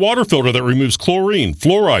 You need a water filter that removes chlorine,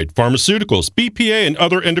 fluoride, pharmaceuticals, BPA, and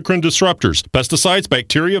other endocrine disruptors, pesticides,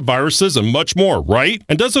 bacteria, viruses, and much more, right?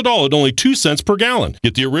 And does it all at only 2 cents per gallon.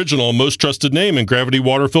 Get the original and most trusted name in gravity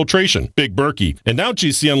water filtration, Big Berkey. And now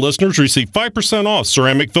GCN listeners receive 5% off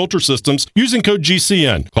ceramic filter systems using code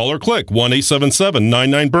GCN. Call or click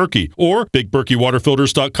 1-877-99-BERKEY or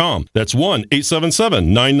BigBerkeyWaterFilters.com. That's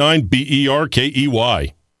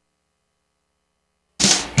 1-877-99-BERKEY.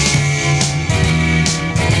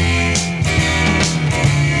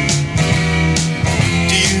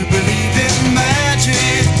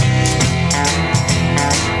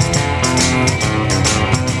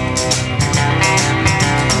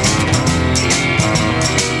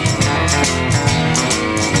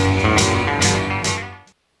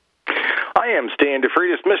 I am Stan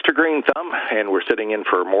DeFreitas, Mr. Green Thumb, and we're sitting in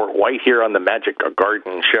for Mort White here on the Magic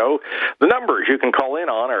Garden Show. The numbers you can call in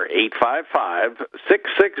on are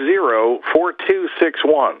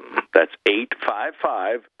 855-660-4261. That's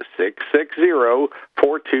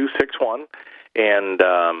 855-660-4261. And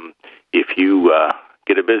if you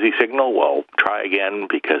get a busy signal, well, try again,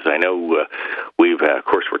 because I know we've, of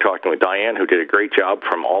course, we're talking with Diane, who did a great job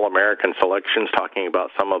from All American Selections, talking about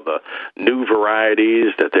some of the new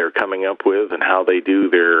varieties that they're coming up with and how they do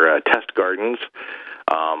their test gardens.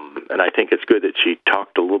 And I think it's good that she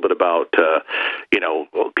talked a little bit about,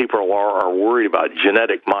 people are worried about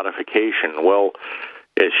genetic modification. Well,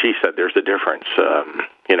 as she said, there's a difference.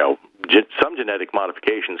 Some genetic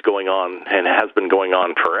modifications going on and has been going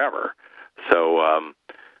on forever. So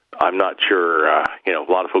I'm not sure, a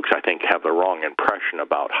lot of folks, I think, have the wrong impression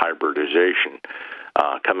about hybridization.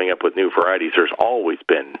 Coming up with new varieties, there's always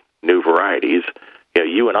been new varieties.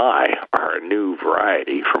 You and I are a new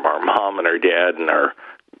variety from our mom and our dad and our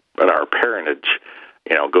parentage.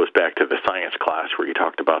 Goes back to the science class where you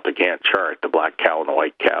talked about the Gantt chart, the black cow and the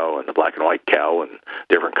white cow, and the black and white cow, and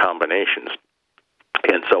different combinations.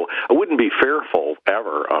 And so I wouldn't be fearful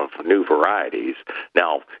ever of new varieties.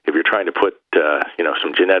 Now, if you're trying to put,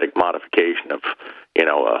 some genetic modification of,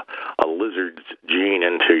 a lizard's gene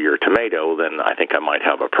into your tomato, then I think I might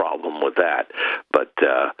have a problem with that. But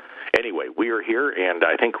anyway, we are here, and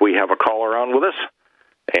I think we have a caller on with us.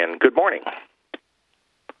 And good morning.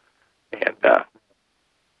 And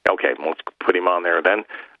okay, let's put him on there then.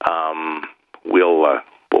 We'll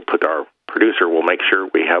put our producer. We'll make sure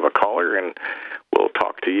we have a caller, and we'll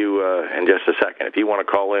talk to you in just a second. If you want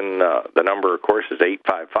to call in, the number, of course, is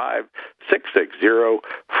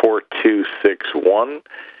 855-660-4261.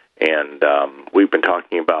 And we've been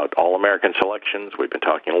talking about All American Selections. We've been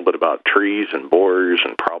talking a little bit about trees and borers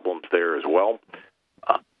and problems there as well.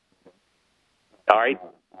 All right.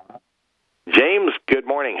 James, good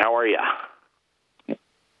morning. How are you?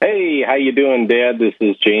 Hey, how you doing, Dad? This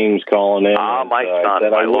is James calling in. My son,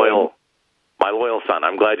 my loyal son.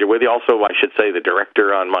 I'm glad you're with you. Also, I should say, the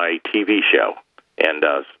director on my TV show, and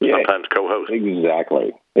sometimes co-host.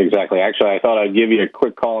 Exactly. Actually, I thought I'd give you a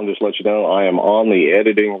quick call and just let you know I am on the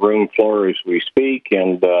editing room floor as we speak,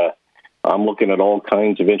 and I'm looking at all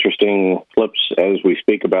kinds of interesting clips as we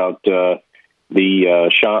speak about the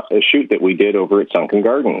shoot that we did over at Sunken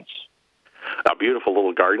Gardens. Beautiful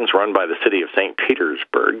little gardens run by the city of St.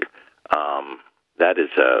 Petersburg. That is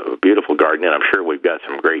a beautiful garden, and I'm sure we've got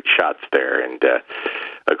some great shots there. And,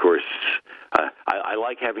 of course, I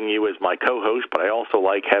like having you as my co-host, but I also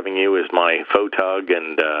like having you as my photog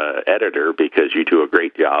and editor, because you do a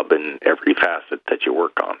great job in every facet that you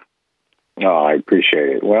work on. Oh, I appreciate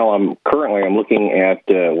it. Well, I'm looking at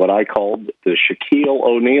what I called the Shaquille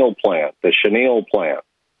O'Neal plant, the chenille plant.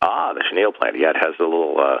 Ah, the chenille plant. Yeah, it has a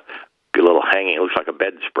little hanging. It looks like a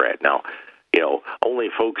bedspread. Now, only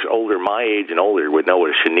folks older, my age and older, would know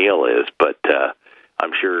what a chenille is, but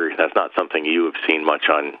I'm sure that's not something you have seen much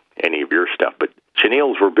on any of your stuff. But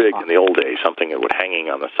chenilles were big in the old days, something that would hanging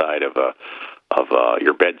on the side of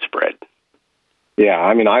your bedspread. Yeah,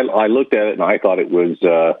 I mean, I looked at it and I thought it was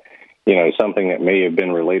something that may have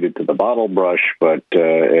been related to the bottle brush, but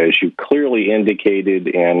as you clearly indicated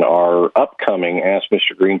in our upcoming Ask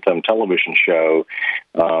Mr. Green Thumb television show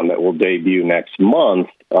that will debut next month,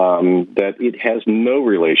 that it has no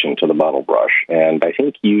relation to the bottle brush. And I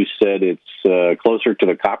think you said it's closer to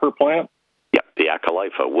the copper plant? Yep, the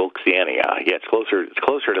Acalypha wilksianea. Yeah, it's closer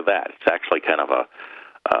to that. It's actually kind of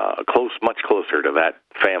much closer to that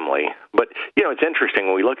family. But, it's interesting.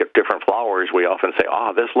 When we look at different flowers, we often say,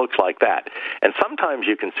 this looks like that. And sometimes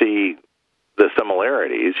you can see the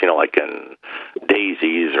similarities, like in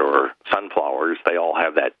daisies or sunflowers. They all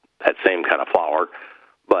have that same kind of flower.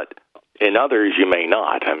 But in others, you may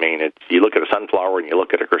not. I mean, you look at a sunflower and you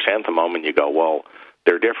look at a chrysanthemum and you go, well,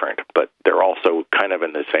 they're different, but they're also kind of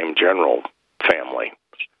in the same general family.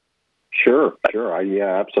 Sure.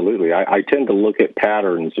 Yeah, absolutely. I tend to look at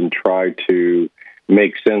patterns and try to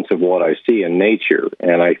make sense of what I see in nature,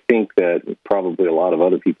 and I think that probably a lot of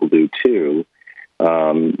other people do too.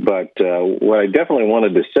 But what I definitely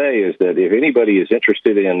wanted to say is that if anybody is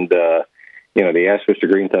interested in the Ask Mr.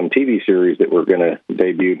 Green Thumb TV series that we're going to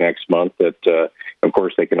debut next month, that of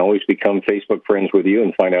course they can always become Facebook friends with you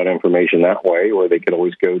and find out information that way, or they can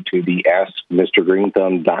always go to the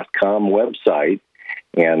AskMrGreenThumb.com website.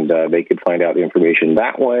 And they could find out information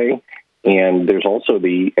that way. And there's also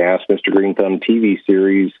the Ask Mr. Green Thumb TV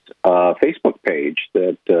series Facebook page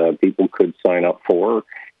that people could sign up for.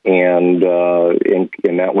 And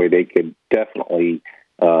in that way, they could definitely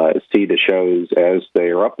see the shows as they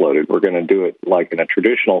are uploaded. We're going to do it like in a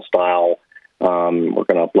traditional style We're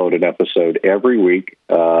going to upload an episode every week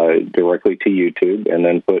directly to YouTube, and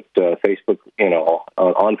then put Facebook,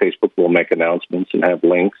 on Facebook we'll make announcements and have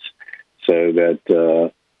links so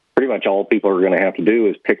that pretty much all people are going to have to do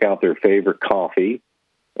is pick out their favorite coffee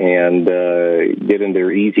and get in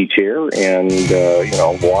their easy chair and,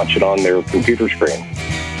 watch it on their computer screen.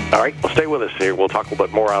 All right, well, stay with us here. We'll talk a little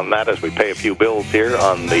bit more on that as we pay a few bills here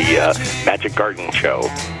on the Magic Garden Show.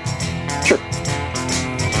 Sure.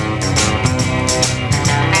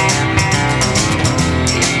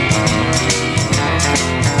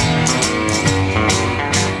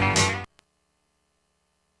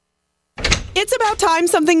 It's about time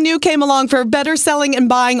something new came along for better selling and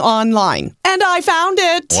buying online. And I found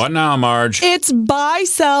it. What now, Marge? It's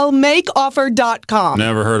buysellmakeoffer.com.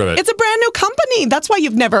 Never heard of it. It's a brand new company. That's why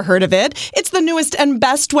you've never heard of it. It's the newest and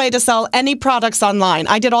best way to sell any products online.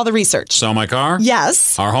 I did all the research. Sell my car?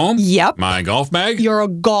 Yes. Our home? Yep. My golf bag? Your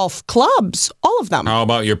golf clubs. All of them. How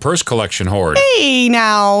about your purse collection hoard? Hey,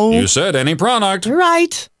 now. You said any product.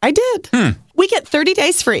 Right. I did. We get 30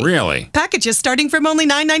 days free. Really? Packages starting from only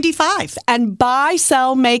 $9.95. And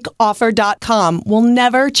buysellmakeoffer.com will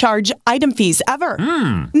never charge item fees ever.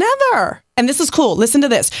 Never. And this is cool. Listen to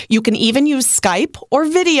this. You can even use Skype or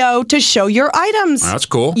video to show your items. That's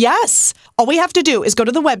cool. Yes. All we have to do is go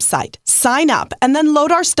to the website, sign up, and then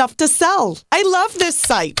load our stuff to sell. I love this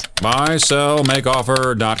site.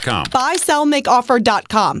 Buysellmakeoffer.com.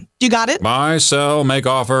 Buysellmakeoffer.com. You got it?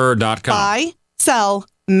 Buysellmakeoffer.com.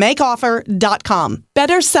 Buysellmakeoffer.com.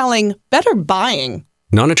 Better selling, better buying.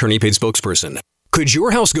 Non-attorney paid spokesperson. Could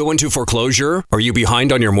your house go into foreclosure? Are you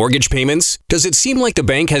behind on your mortgage payments? Does it seem like the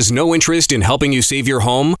bank has no interest in helping you save your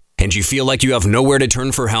home? And you feel like you have nowhere to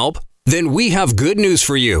turn for help? Then we have good news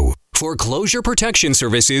for you. Foreclosure Protection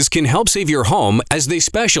Services can help save your home as they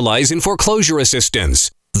specialize in foreclosure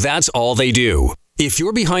assistance. That's all they do. If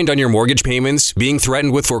you're behind on your mortgage payments, being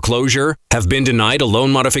threatened with foreclosure, have been denied a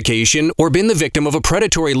loan modification, or been the victim of a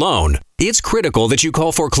predatory loan, it's critical that you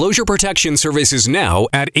call Foreclosure Protection Services now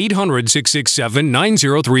at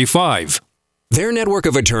 800-667-9035. Their network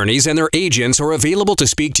of attorneys and their agents are available to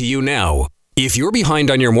speak to you now. If you're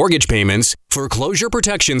behind on your mortgage payments, Foreclosure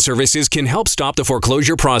Protection Services can help stop the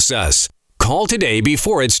foreclosure process. Call today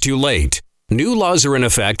before it's too late. New laws are in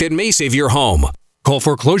effect that may save your home. Call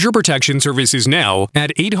Foreclosure Protection Services now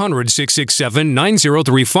at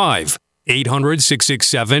 800-667-9035.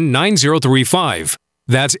 800-667-9035.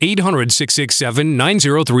 That's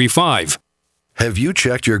 800-667-9035. Have you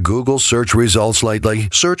checked your Google search results lately?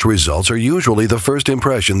 Search results are usually the first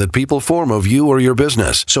impression that people form of you or your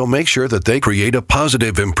business, so make sure that they create a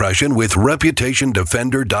positive impression with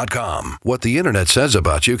ReputationDefender.com. What the internet says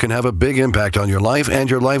about you can have a big impact on your life and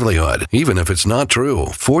your livelihood, even if it's not true.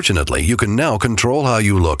 Fortunately, you can now control how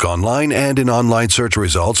you look online and in online search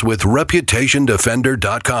results with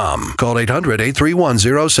ReputationDefender.com. Call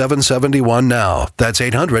 800-831-0771 now. That's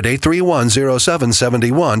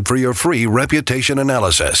 800-831-0771 for your free reputation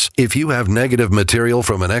analysis. If you have negative material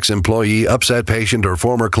from an ex-employee, upset patient, or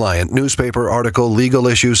former client, newspaper article, legal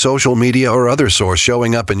issue, social media, or other source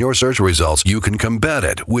showing up in your search results, you can combat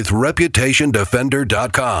it with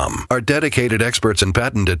ReputationDefender.com. Our dedicated experts in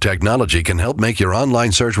patented technology can help make your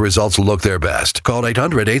online search results look their best. Call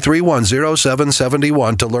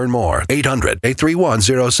 800-831-0771 to learn more.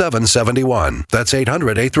 800-831-0771. That's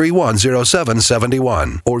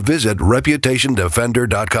 800-831-0771. Or visit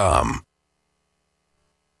ReputationDefender.com.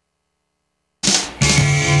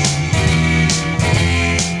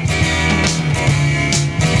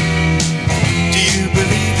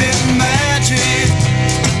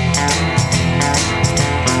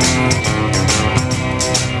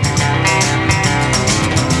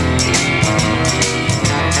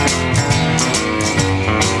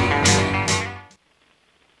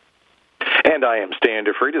 And I am Stan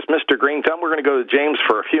DeFreitas, Mr. Green Thumb. We're going to go to James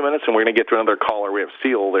for a few minutes, and we're going to get to another caller. We have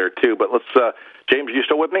Seal there, too. But let's, James, are you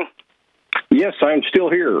still with me? Yes, I'm still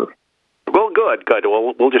here. Well, good.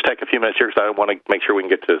 Well, we'll just take a few minutes here because I want to make sure we can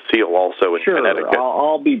get to Seal also in Connecticut.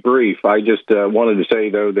 I'll be brief. I just wanted to say,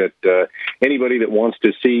 though, that anybody that wants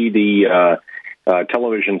to see the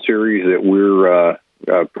television series that we're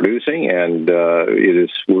producing, and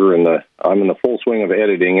I'm in the full swing of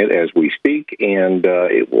editing it as we speak, and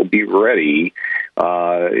it will be ready.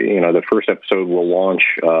 The first episode will launch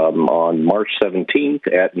on March 17th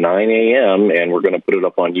at 9 a.m., and we're going to put it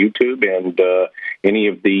up on YouTube, and any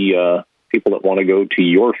of the people that want to go to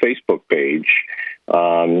your Facebook page,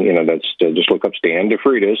 that's just look up Stan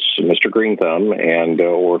DeFreitas, Mr. Green Thumb, and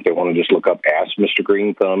or if they want to just look up Ask Mr.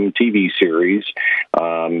 Green Thumb TV series,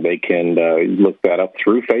 they can look that up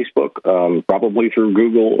through Facebook, probably through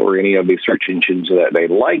Google or any of the search engines that they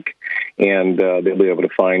like, and they'll be able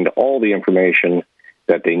to find all the information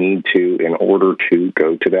that they need to in order to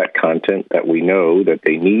go to that content that we know that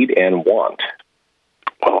they need and want.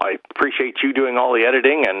 Well, I appreciate you doing all the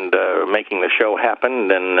editing and making the show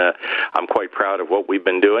happen, and I'm quite proud of what we've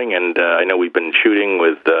been doing, and I know we've been shooting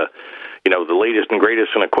with the latest and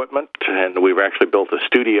greatest in equipment, and we've actually built a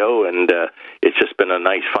studio, and it's just been a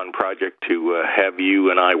nice, fun project to have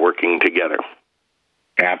you and I working together.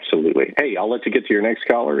 Absolutely. Hey, I'll let you get to your next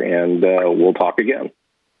caller, and we'll talk again.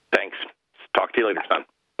 Thanks. Talk to you later, son.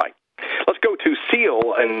 Bye. Let's go to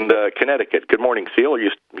Seal in Connecticut. Good morning, Seal. Are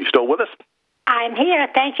you still with us? I'm here.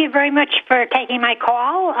 Thank you very much for taking my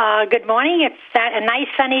call. Good morning. It's a nice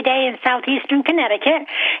sunny day in southeastern Connecticut,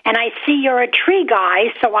 and I see you're a tree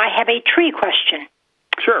guy, so I have a tree question.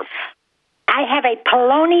 Sure. I have a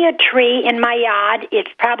Paulownia tree in my yard.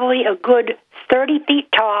 It's probably a good 30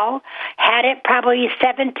 feet tall, had it probably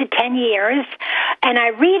 7 to 10 years, and I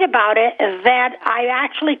read about it that I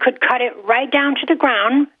actually could cut it right down to the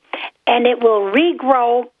ground, and it will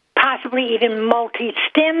regrow, possibly even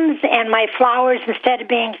multi-stems, and my flowers, instead of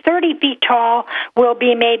being 30 feet tall, will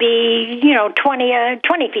be maybe,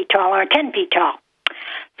 20 feet tall or 10 feet tall.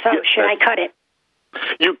 So should I cut it?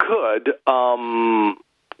 You could.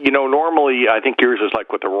 Normally, I think yours is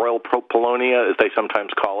like with the Royal Paulownia, as they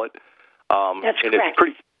sometimes call it. That's and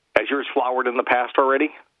correct. Has yours flowered in the past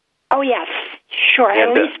already? Oh, yes. Sure.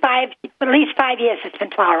 And, at least 5 years it's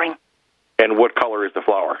been flowering. And what color is the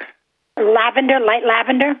flower? Lavender, light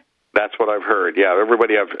lavender. That's what I've heard. Yeah,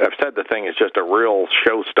 everybody I've said the thing is just a real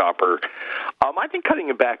showstopper. I think cutting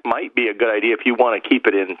it back might be a good idea if you want to keep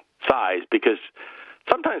it in size, because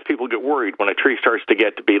sometimes people get worried when a tree starts to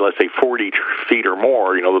get to be, let's say, 40 feet or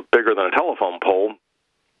more, bigger than a telephone pole.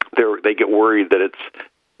 They get worried that it's,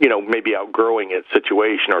 maybe outgrowing its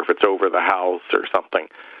situation, or if it's over the house or something.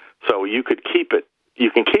 So you could keep it.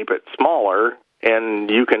 You can keep it smaller, and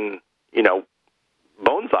you can,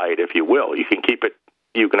 bonsai it, if you will. You can keep it.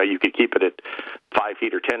 You could keep it at 5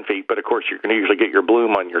 feet or 10 feet, but of course you're going to usually get your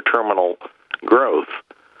bloom on your terminal growth.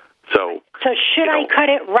 So should I cut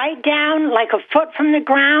it right down, like a foot from the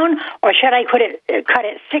ground, or should I cut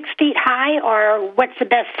it 6 feet high, or what's the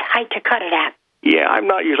best height to cut it at? Yeah, I'm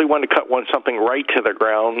not usually one to cut something right to the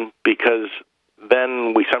ground, because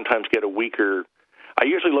then we sometimes get a weaker. I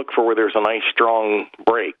usually look for where there's a nice strong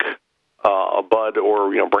break, a bud or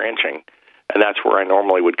branching, and that's where I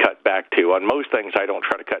normally would cut back to. On most things, I don't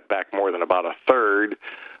try to cut back more than about a third,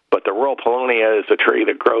 but the Royal Paulownia is a tree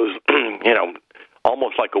that grows,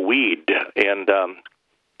 almost like a weed, and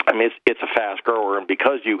it's a fast grower, and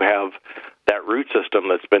because you have that root system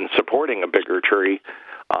that's been supporting a bigger tree,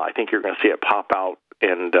 I think you're going to see it pop out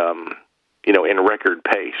and in record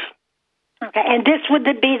pace. Okay, and this would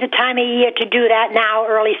be the time of year to do that now,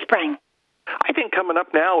 early spring? I think coming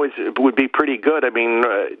up now would be pretty good. I mean,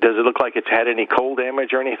 does it look like it's had any cold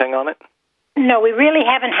damage or anything on it? No, we really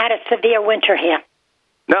haven't had a severe winter here.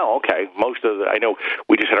 No, okay. I know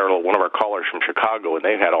we just had one of our callers from Chicago, and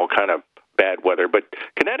they've had all kind of bad weather. But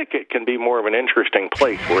Connecticut can be more of an interesting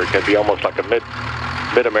place where it can be almost like a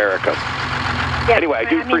mid-America. Yes, anyway, I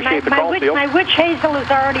do appreciate the call, Seal. My witch hazel is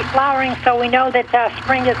already flowering, so we know that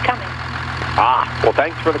spring is coming. Well,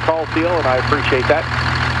 thanks for the call, Seal, and I appreciate that.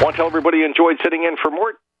 Want to tell everybody you enjoyed sitting in for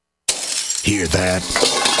Mort? Hear that?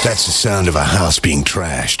 That's the sound of a house being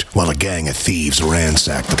trashed while a gang of thieves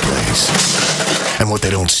ransack the place. And what they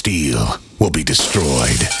don't steal will be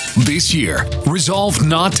destroyed. This year, resolve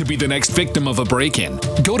not to be the next victim of a break-in.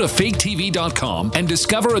 Go to faketv.com and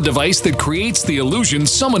discover a device that creates the illusion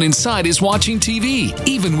someone inside is watching TV,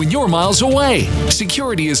 even when you're miles away.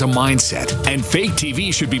 Security is a mindset, and Fake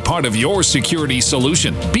TV should be part of your security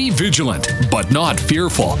solution. Be vigilant, but not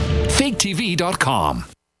fearful. faketv.com.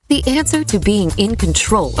 The answer to being in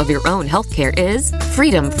control of your own healthcare is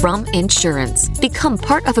freedom from insurance. Become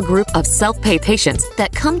part of a group of self-pay patients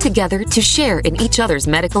that come together to share in each other's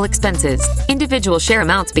medical expenses. Individual share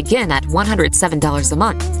amounts begin at $107 a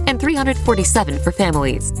month and $347 for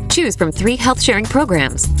families. Choose from 3 health-sharing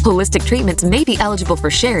programs. Holistic treatments may be eligible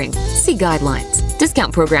for sharing. See guidelines.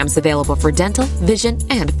 Discount programs available for dental, vision,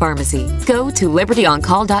 and pharmacy. Go to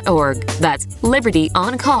libertyoncall.org. That's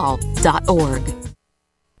libertyoncall.org.